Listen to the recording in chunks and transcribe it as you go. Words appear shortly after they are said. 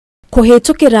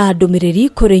Kuhitukira ndumiriri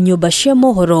kuri nyumba cia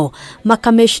mohoro,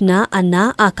 Makamicina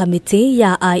ana a kamitii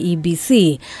ya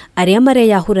IEBC aria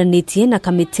mareyeheranitie na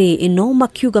kamitii ino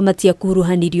makiuga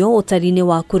matiakuruhanirio utarine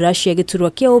wa kura cia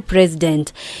giturwa kia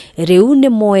upresident. Riu ni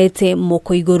moete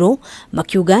moko iguru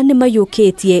makiuga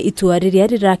nimaiyukitie itua riria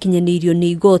rirakinyanirio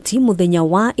ni igoti muthenya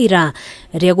wa ira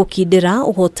ria gukindira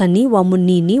uhotani wa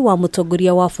munini wa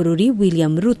mutongoria wa bururi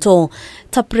William Ruto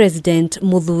ta president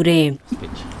muthure.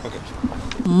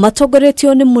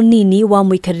 Matongoretio ni munini wa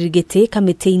muikariri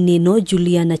kamitii ino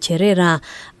Juliana Cherera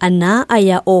ana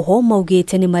aya oho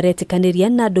maugite nimaretikaniria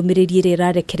na ndumiriri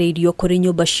rirarekereirio kuri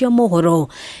nyumba cia mohoro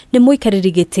ni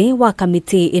muikariri wa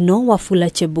kamitii ino Wafula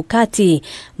Chebukati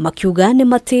makiuga ni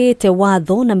matete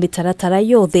watho na mitaratara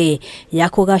yothe ya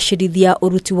kugacirithia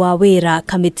uruti wa wira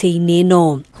kamitii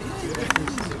ino.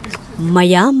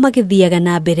 Maya magithiaga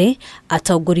na mbere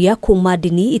Atongoria kuma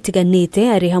ndini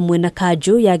itiganite ari hamwe na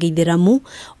kanjo ya githiramu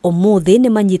umuthi ni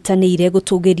manyitanire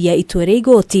gutugiria itua ria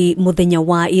igoti muthenya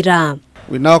wa ira.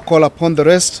 We now call upon the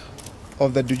rest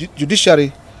of the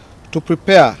judiciary to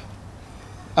prepare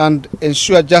and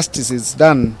ensure justice is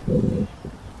done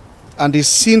and is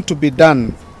seen to be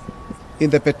done in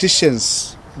the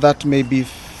petitions that may be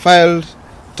filed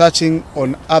touching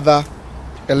on other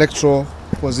electoral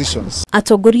positions.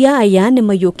 Atongoria aya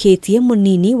nimaiyukitie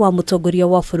munini wa mutongoria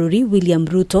wa bururi William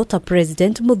Ruto ta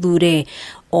president muthure.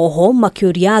 Oho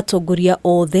makiuria atongoria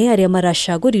othe aria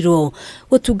marashagurirwo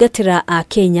gutungatira a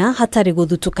Kenya hatari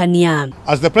guthutukania.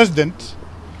 As the president,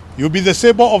 you be the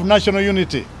symbol of national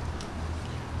unity.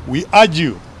 We urge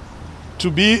you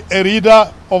to be a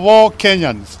leader of all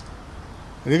Kenyans,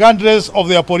 regardless of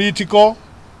their political,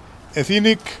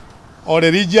 ethnic, or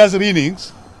religious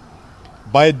leanings,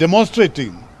 by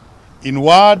demonstrating in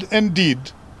word and deed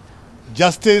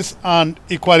justice and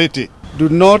equality. Do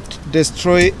not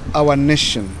destroy our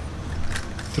nation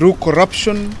through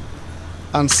corruption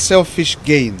and selfish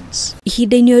gains.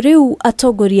 Ihinda-inĩ riu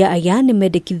atongoria aya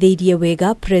nimendekithirie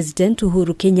wega President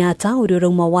Uhuru Kenyatta uria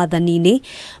rauma wathanini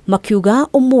makiuga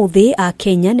umuthi a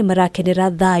Kenya ni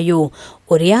marakenera thayo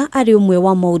uria ari umwe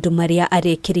wa maundu maria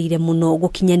arekereire muno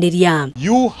gukinyaniria.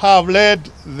 You have led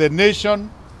the nation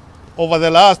over the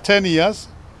last 10 years,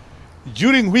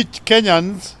 during which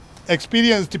Kenyans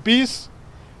experienced peace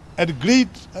and great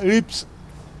leaps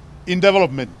in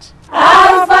development.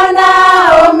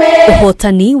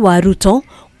 Uhotani wa Ruto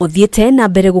uthiete na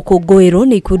mbere gukungwirwo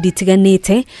ni ikundi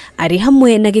itiganite ari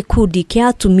hamwe na gikundi kia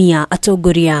atumia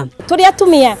atongoria. Turi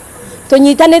atumia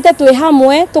tunyitanite twi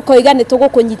hamwe tukoiga ni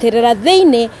tugukunyitirira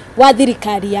thiini wa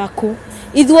thirikari yaku.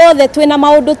 Ithuothe twina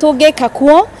maundu tungika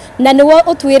kuo na niwo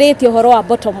utwiritie uhoro wa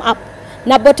bottom up.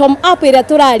 Na bottom up ira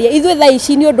turaria ithu tha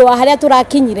ici ni undu wa haria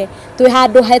turakinyire twi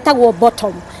handu hetagwo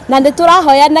bottom na ni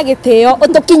turahoya na gitio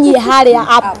utukinyie haria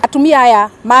up. Atumia aya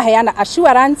maheana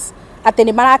assurance ati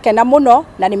ni marakena muno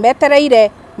na ni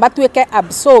metereire matuike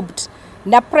absorbed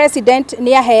na president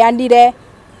ni aheanire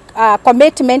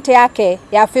commitment yake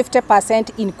ya 50%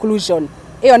 inclusion.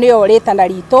 Iyo niyo ritana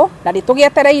rito na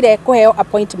ritugietereire kuheo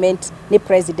appointment ni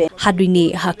president. Hadwini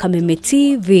ha Kameme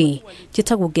TV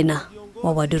jitagwo Gina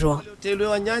wa Wadurwa.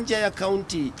 Telewa nyanja ya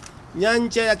county,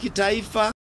 nyanja ya kitaifa